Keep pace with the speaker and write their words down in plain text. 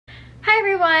Hi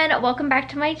everyone, welcome back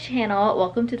to my channel.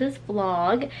 Welcome to this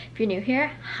vlog. If you're new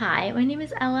here, hi, my name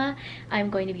is Ella.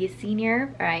 I'm going to be a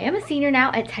senior, or I am a senior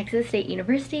now at Texas State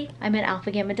University. I'm at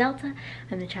Alpha Gamma Delta.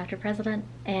 I'm the chapter president,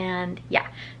 and yeah.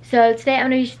 So today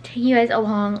I'm going to be taking you guys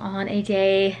along on a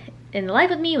day in the life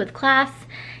with me, with class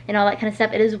and all that kind of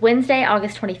stuff. It is Wednesday,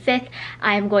 August 25th.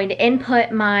 I am going to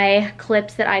input my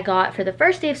clips that I got for the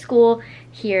first day of school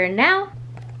here now.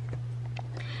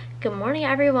 Good morning,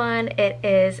 everyone. It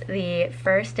is the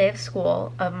first day of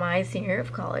school of my senior year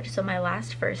of college, so my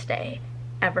last first day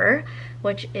ever,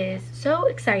 which is so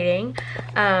exciting.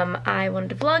 I wanted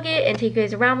to vlog it and take you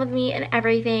guys around with me and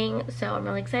everything, so I'm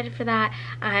really excited for that.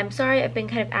 I'm sorry I've been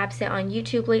kind of absent on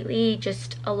YouTube lately.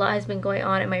 Just a lot has been going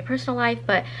on in my personal life,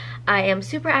 but I am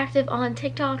super active on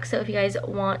TikTok, so if you guys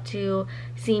want to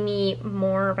see me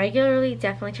more regularly,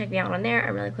 definitely check me out on there.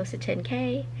 I'm really close to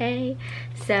 10K, hey.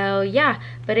 So yeah,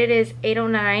 but it is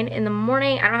 8:09 in the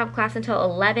morning. I don't have class until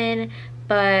 11,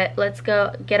 but let's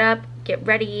go get up, get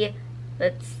ready.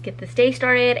 Let's get this day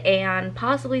started and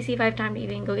possibly see if I have time to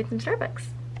even go get some Starbucks.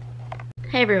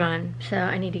 Hey everyone, so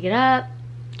I need to get up,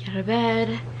 get out of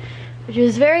bed, which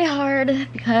is very hard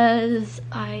because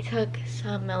I took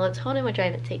some melatonin, which I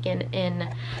haven't taken in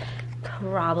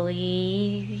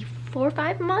probably 4 or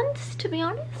 5 months, to be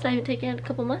honest. I haven't taken it in a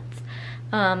couple months.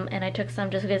 And I took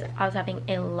some just because I was having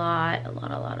a lot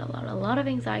of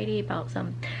anxiety about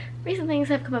some recent things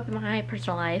that have come up in my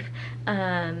personal life.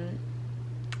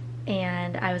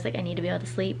 And I was like, I need to be able to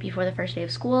sleep before the first day of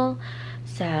school,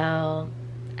 so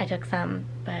I took some,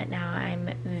 but now I'm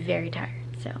very tired,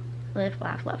 so live,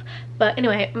 laugh, love. But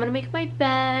anyway, I'm gonna make my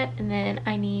bed, and then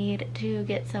I need to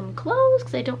get some clothes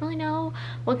because I don't really know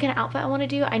what kind of outfit I want to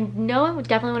do. I know I would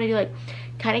definitely want to do like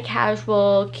kind of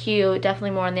casual, cute,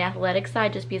 definitely more on the athletic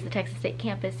side, just because the Texas State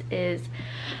campus is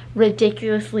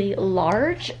ridiculously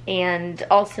large and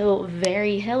also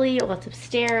very hilly, lots of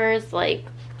stairs. Like,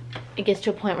 it gets to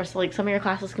a point where like some of your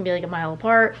classes can be like a mile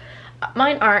apart.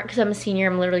 Mine aren't because I'm a senior.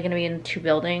 I'm literally going to be in 2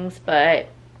 buildings, but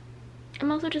I'm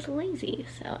also just lazy.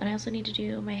 So, and I also need to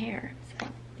do my hair. So,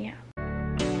 yeah.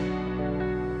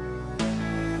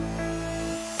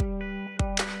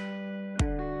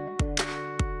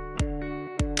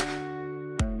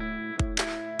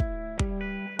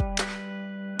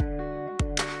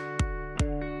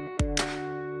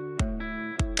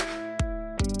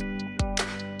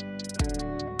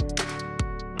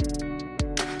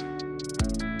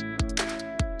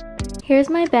 Here's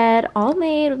my bed all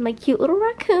made with my cute little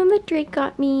raccoon that Drake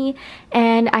got me.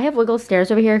 And I have Wiggle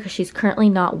stairs over here because she's currently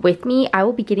not with me. I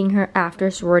will be getting her after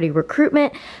sorority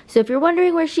recruitment. So if you're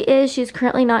wondering where she is, she's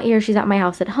currently not here. She's at my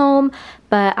house at home.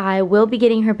 But I will be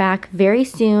getting her back very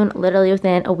soon, literally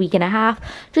within a week and a half.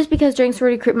 Just because during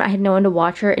sorority recruitment, I had no one to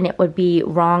watch her, and it would be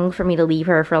wrong for me to leave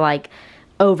her for like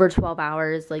over 12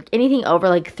 hours. Like anything over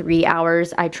like 3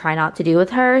 hours I try not to do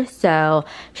with her. So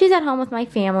she's at home with my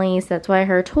family, so that's why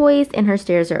her toys and her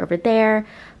stairs are over there.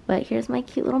 But here's my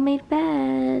cute little made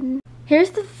bed.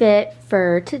 Here's the fit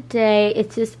for today.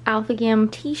 It's this Alpha Gamma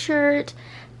t-shirt,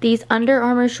 these Under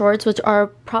Armour shorts, which are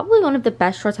probably one of the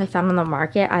best shorts I found on the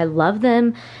market. I love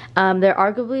them. They're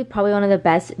arguably probably one of the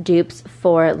best dupes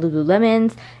for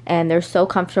Lululemons, and they're so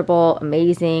comfortable,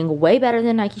 amazing, way better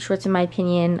than Nike shorts in my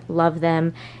opinion. Love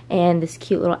them. And this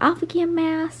cute little Alpha Gamma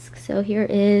mask. So here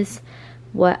is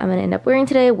what I'm gonna end up wearing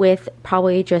today, with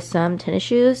probably just some tennis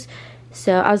shoes.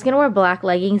 So I was gonna wear black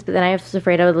leggings, but then I was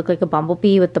afraid I would look like a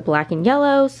bumblebee with the black and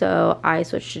yellow, so I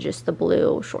switched to just the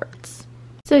blue shorts.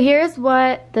 So here's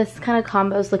what this kind of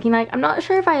combo is looking like. I'm not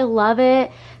sure if I love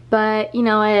it, but you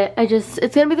know,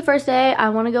 it's gonna be the first day. I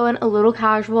want to go in a little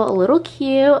casual, a little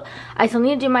cute. I still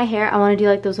need to do my hair. I want to do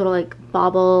like those little like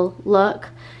bobble look,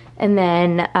 and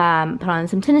then put on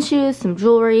some tennis shoes, some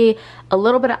jewelry, a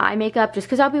little bit of eye makeup, just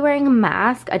because I'll be wearing a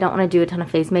mask. I don't want to do a ton of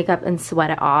face makeup and sweat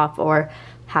it off or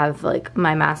have like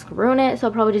my mask ruin it. So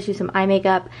I'll probably just do some eye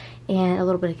makeup and a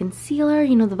little bit of concealer,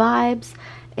 you know, the vibes.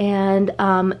 And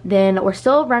then we're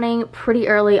still running pretty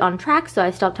early on track, so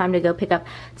I still have time to go pick up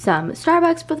some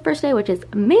Starbucks for the first day, which is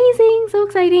amazing, so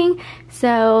exciting.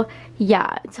 So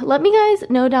yeah, so let me guys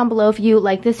know down below if you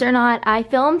like this or not. I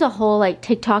filmed a whole like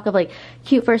TikTok of like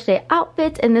cute first day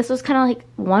outfits, and this was kind of like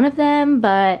one of them,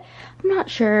 but I'm not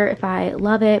sure if I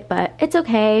love it, but it's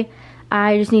okay.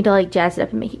 I just need to like jazz it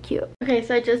up and make it cute. Okay,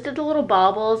 so I just did the little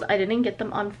baubles. I didn't get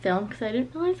them on film because I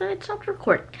didn't realize I had stopped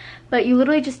recording. But you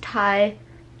literally just tie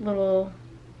little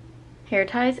hair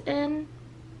ties in,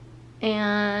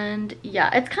 and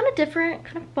yeah, it's kind of different,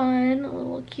 kind of fun, a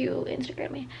little cute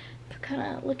Instagrammy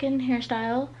kind of looking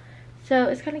hairstyle. So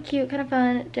it's kind of cute, kind of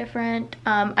fun, different.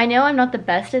 I know I'm not the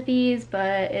best at these,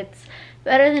 but it's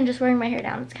better than just wearing my hair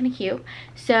down. It's kind of cute.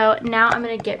 So now I'm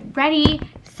gonna get ready.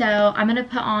 So I'm gonna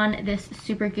put on this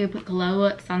Super Goop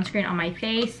Glow sunscreen on my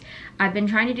face. I've been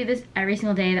trying to do this every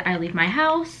single day that I leave my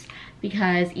house,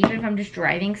 because even if I'm just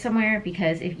driving somewhere,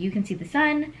 because if you can see the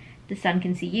sun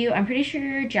can see you. I'm pretty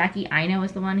sure Jackie Ino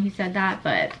was the one who said that,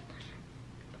 but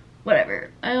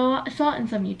whatever. I saw it in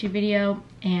some YouTube video,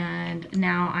 and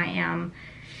now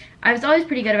I was always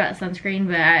pretty good about sunscreen,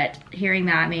 but hearing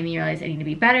that made me realize I need to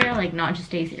be better, like not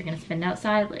just days that you're gonna spend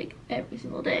outside, like every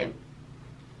single day.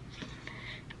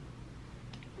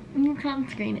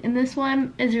 Sunscreen, and this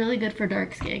one is really good for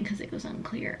dark skin because it goes on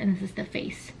clear, and this is the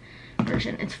face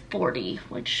version. It's 40,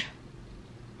 which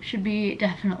should be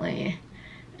definitely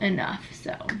enough.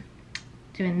 So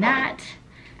doing that,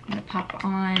 I'm gonna pop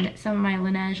on some of my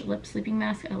Laneige lip sleeping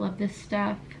mask. I love this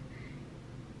stuff.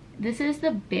 This is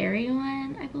the berry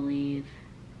one, I believe.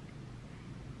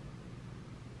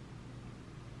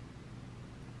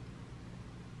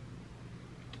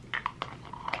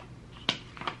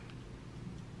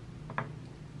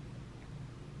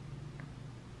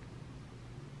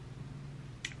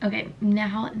 Okay,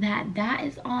 now that that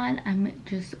is on, I'm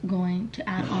just going to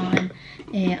add on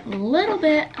a little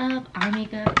bit of eye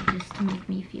makeup just to make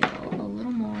me feel a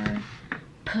little more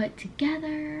put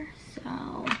together. So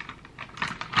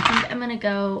I'm gonna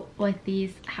go with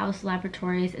these House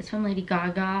Laboratories. It's from Lady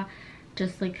Gaga,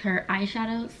 just like her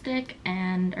eyeshadow stick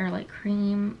and or like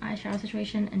cream eyeshadow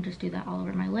situation, and just do that all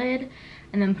over my lid,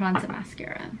 and then put on some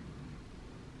mascara.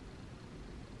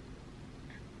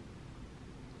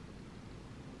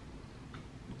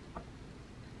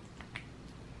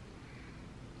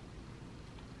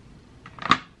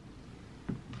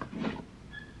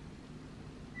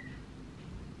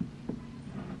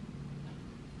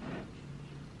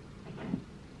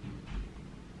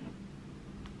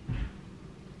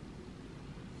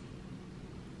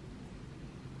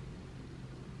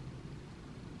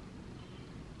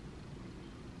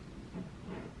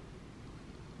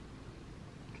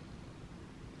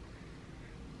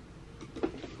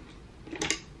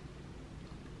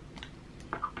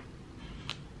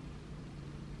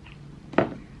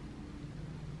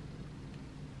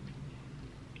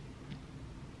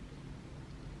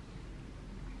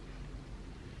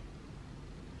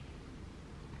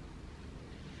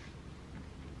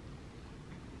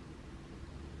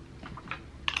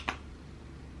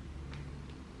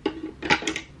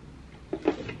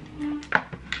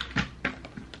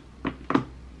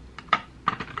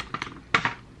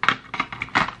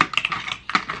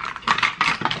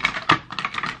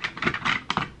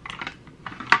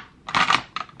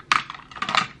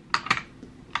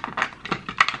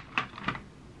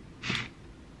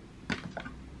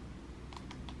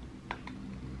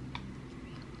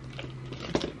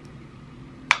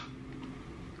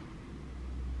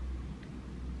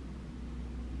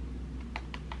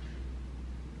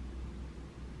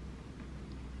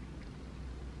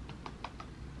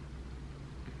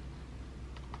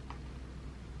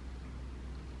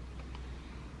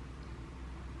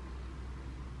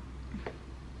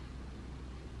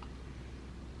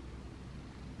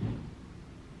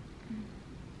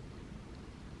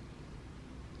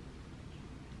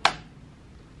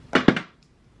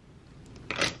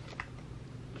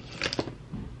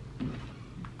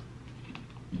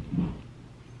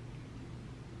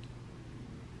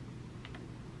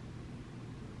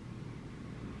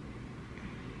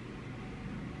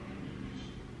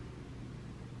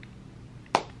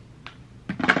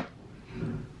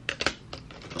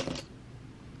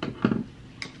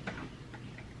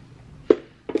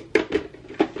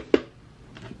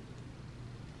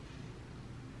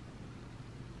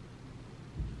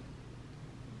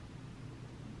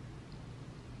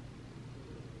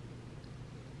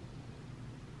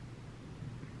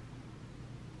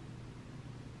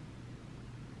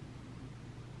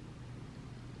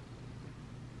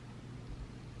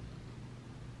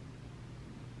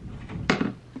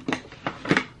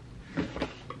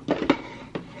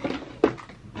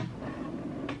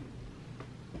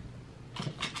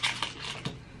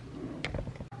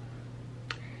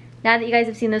 Now that you guys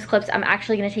have seen those clips, I'm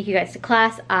actually going to take you guys to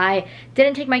class. I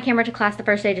didn't take my camera to class the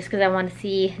first day just because I wanted to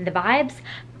see the vibes,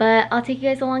 but I'll take you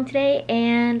guys along today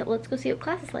and let's go see what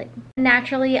class is like.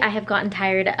 Naturally, I have gotten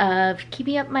tired of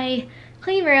keeping up my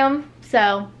clean room,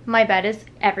 so my bed is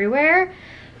everywhere,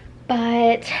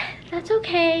 but that's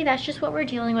okay. That's just what we're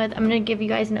dealing with. I'm going to give you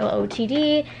guys an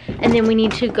OOTD, and then we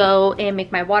need to go and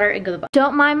make my water and go to the bus.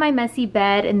 Don't mind my messy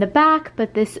bed in the back,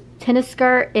 but this tennis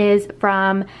skirt is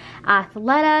from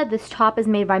Athleta. This top is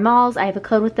made by Malls. I have a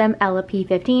code with them,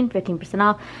 ellabeeswim, 15%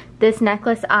 off. This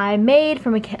necklace I made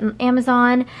from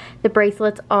Amazon. The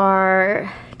bracelets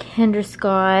are Kinder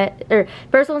Scott, or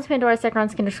first one's Pandora, second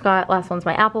one's Kinder Scott, last one's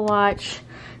my Apple Watch.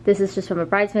 This is just from a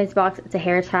bridesmaid's box. It's a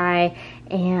hair tie,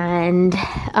 and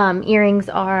earrings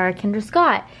are Kinder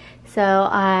Scott. So,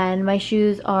 and my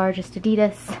shoes are just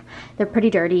Adidas. They're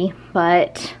pretty dirty,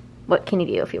 but what can you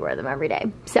do if you wear them every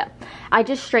day? So, I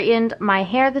just straightened my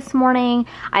hair this morning.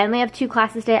 I only have 2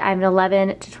 classes today. I have an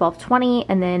 11 to 12:20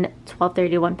 and then 12:30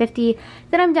 to 1:50.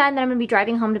 Then I'm done. Then I'm gonna be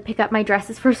driving home to pick up my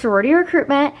dresses for sorority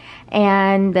recruitment,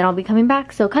 and then I'll be coming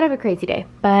back. So kind of a crazy day,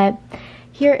 but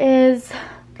here is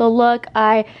the look.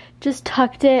 I just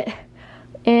tucked it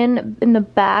in the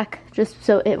back just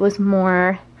so it was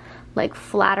more like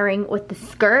flattering with the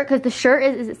skirt, because the shirt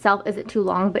is itself isn't too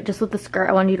long, but just with the skirt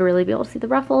I wanted you to really be able to see the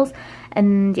ruffles.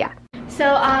 And yeah,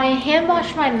 so I hand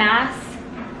washed my masks,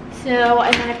 so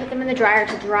and then I put them in the dryer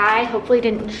to dry. Hopefully it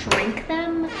didn't shrink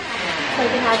them, so I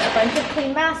can have a bunch of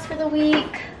clean masks for the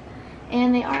week,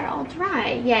 and they are all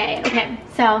dry. Yay. Okay,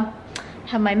 so I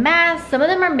have my masks. Some of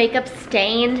them are makeup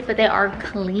stained, but they are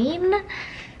clean.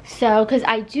 So because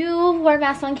I do wear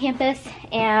masks on campus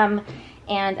and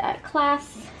at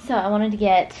class, so I wanted to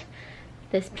get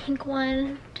this pink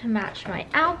one to match my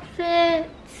outfit.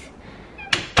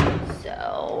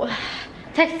 So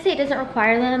Texas State doesn't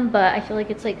require them, but I feel like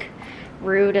it's like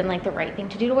rude and like the right thing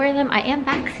to do to wear them. I am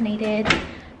vaccinated,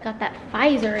 got that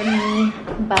Pfizer in me,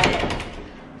 but I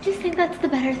just think that's the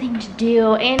better thing to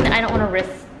do, and I don't want to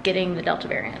risk getting the Delta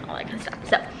variant and all that kind of stuff.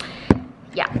 So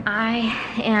yeah, I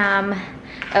am.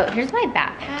 Oh, here's my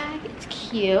backpack. It's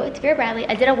cute. It's Vera Bradley.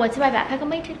 I did a what's in my backpack on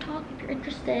my TikTok if you're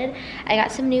interested. I got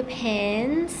some new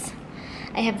pins.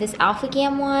 I have this Alpha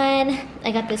Gam one.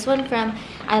 I got this one from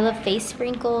I Love Face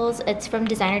Sprinkles. It's from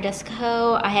Designer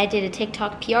VSCO. I did a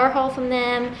TikTok PR haul from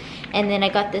them. And then I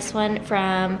got this one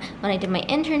from when I did my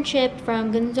internship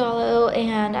from Gonzalo.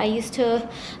 And I used to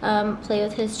play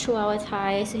with his Chihuahua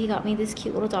tie. So he got me this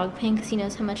cute little dog pin because he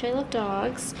knows how much I love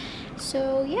dogs.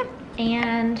 So yeah.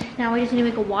 And now we just need to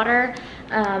make a water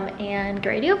and get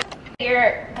ready to go.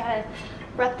 Here, gotta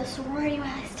rep the sorority while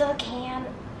I still can.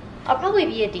 I'll probably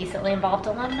be a decently involved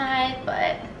alumni,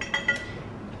 but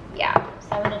yeah.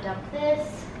 So I'm gonna dump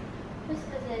this just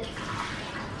because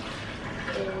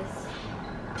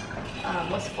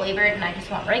it was flavored, and I just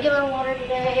want regular water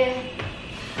today.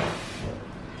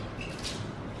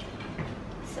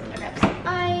 So I'm gonna grab some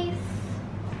ice.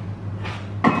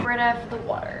 Get rid of the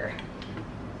water.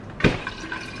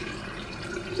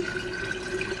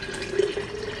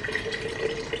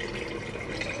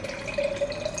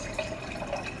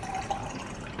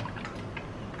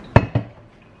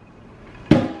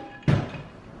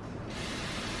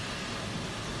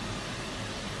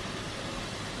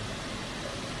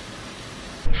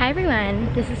 Hi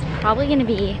everyone, this is probably going to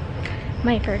be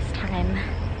my first time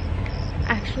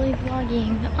actually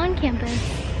vlogging on campus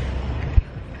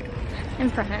in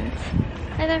front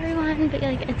of everyone, but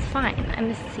like it's fine. I'm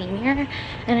a senior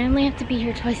and I only have to be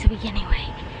here twice a week anyway,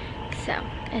 so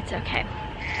it's okay.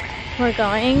 We're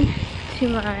going to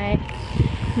my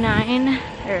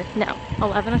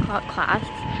 11 o'clock class.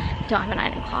 Don't have a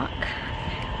 9 o'clock.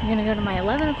 I'm gonna go to my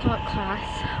 11 o'clock class,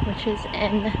 which is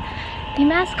in the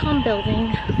Mass Comm building,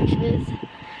 which is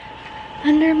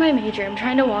under my major. I'm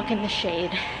trying to walk in the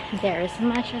shade there as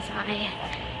much as I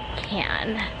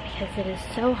can because it is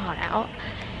so hot out,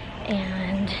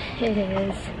 and it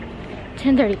is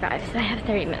 10:35, so I have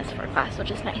 30 minutes for class,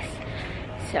 which is nice.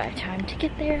 So I have time to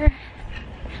get there,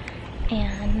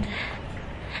 and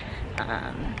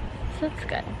so that's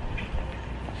good.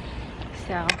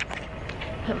 So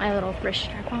put my little wrist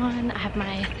strap on. I have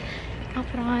my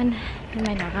outfit on and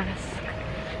my mask,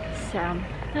 so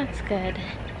that's good.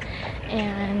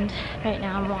 And right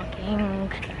now I'm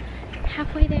walking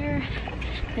halfway there,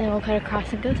 then we'll cut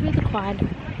across and go through the quad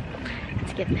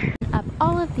to get there. Up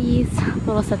all of these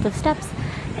little sets of steps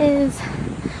is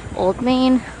Old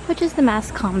Main, which is the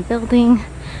Mass Comm building,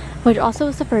 which also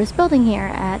is the first building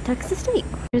here at Texas State.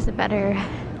 Here's a better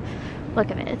look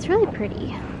of it. It's really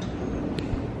pretty.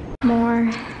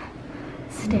 More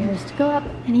stairs to go up,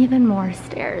 and even more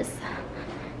stairs.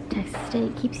 Texas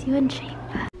State keeps you in shape.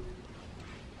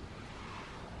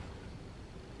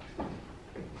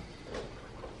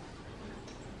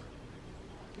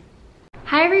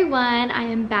 Hi everyone, I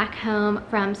am back home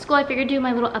from school. I figured I'd do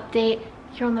my little update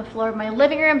here on the floor of my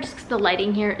living room just because the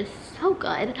lighting here is so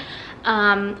good.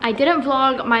 I didn't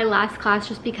vlog my last class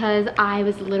just because I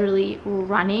was literally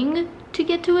running to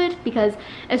get to it, because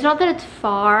it's not that it's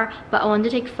far, but I wanted to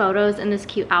take photos in this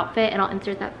cute outfit, and I'll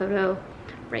insert that photo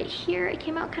right here. It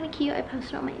came out kind of cute. I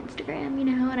posted on my Instagram, you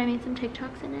know, and I made some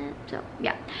TikToks in it. So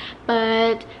yeah,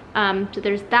 but so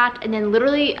there's that. And then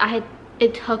literally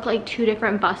it took like 2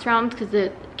 different bus rounds because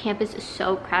the campus is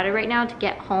so crowded right now to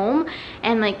get home,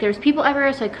 and like there's people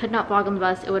everywhere, so I could not vlog on the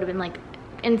bus. It would have been like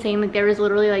insane. Like there was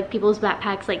literally like people's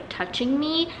backpacks like touching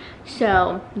me.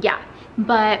 So yeah,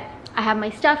 but I have my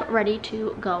stuff ready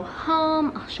to go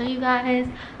home. I'll show you guys.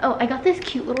 Oh, I got this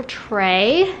cute little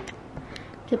tray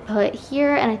to put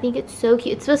here, and I think it's so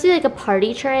cute. It's supposed to be like a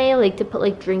party tray, like to put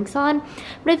like drinks on,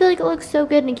 but I feel like it looks so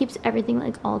good and it keeps everything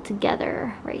like all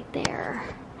together right there.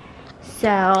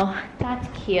 So that's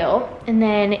cute. And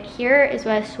then here is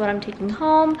what I'm taking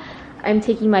home. I'm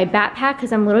taking my backpack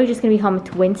because I'm literally just gonna be home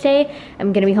to Wednesday.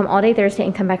 I'm gonna be home all day Thursday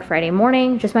and come back Friday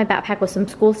morning. Just my backpack with some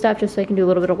school stuff just so I can do a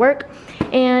little bit of work.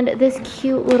 And this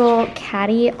cute little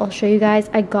caddy, I'll show you guys.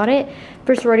 I got it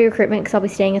for sorority recruitment because I'll be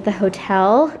staying at the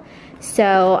hotel.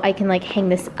 So I can like hang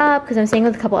this up because I'm staying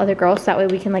with a couple other girls, so that way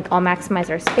we can like all maximize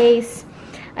our space.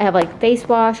 I have like face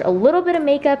wash, a little bit of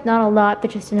makeup, not a lot, but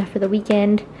just enough for the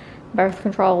weekend. Birth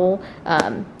control,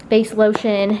 face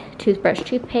lotion, toothbrush,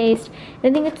 toothpaste. And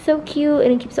I think it's so cute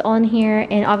and it keeps it all in here.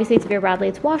 And obviously it's Vera Bradley,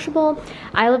 it's washable.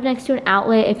 I live next to an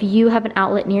outlet. If you have an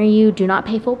outlet near you, do not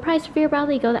pay full price for Vera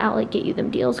Bradley. Go to the outlet, get you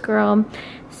them deals, girl.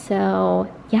 So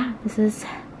yeah, this is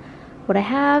what I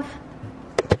have.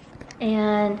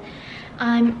 And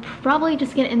I'm probably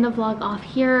just gonna end the vlog off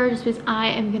here just because I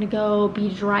am gonna go be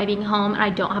driving home and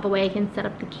I don't have a way I can set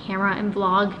up the camera and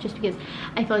vlog, just because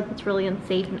I feel like it's really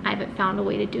unsafe and I haven't found a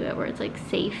way to do it where it's like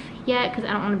safe yet, because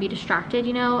I don't want to be distracted,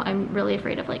 you know. I'm really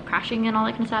afraid of like crashing and all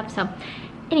that kind of stuff. So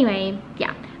anyway,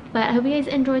 yeah. But I hope you guys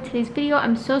enjoyed today's video.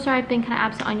 I'm so sorry I've been kind of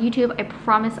absent on YouTube. I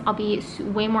promise I'll be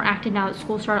way more active now that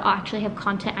school started. I'll actually have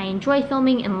content I enjoy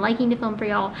filming and liking to film for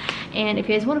y'all. And if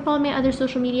you guys want to follow me on other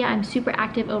social media, I'm super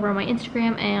active over on my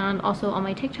Instagram and also on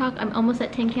my TikTok. I'm almost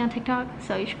at 10K on TikTok,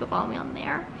 so you should go follow me on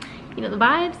there. You know the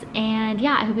vibes. And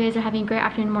yeah, I hope you guys are having a great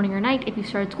afternoon, morning, or night. If you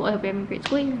started school, I hope you're having a great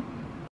school year.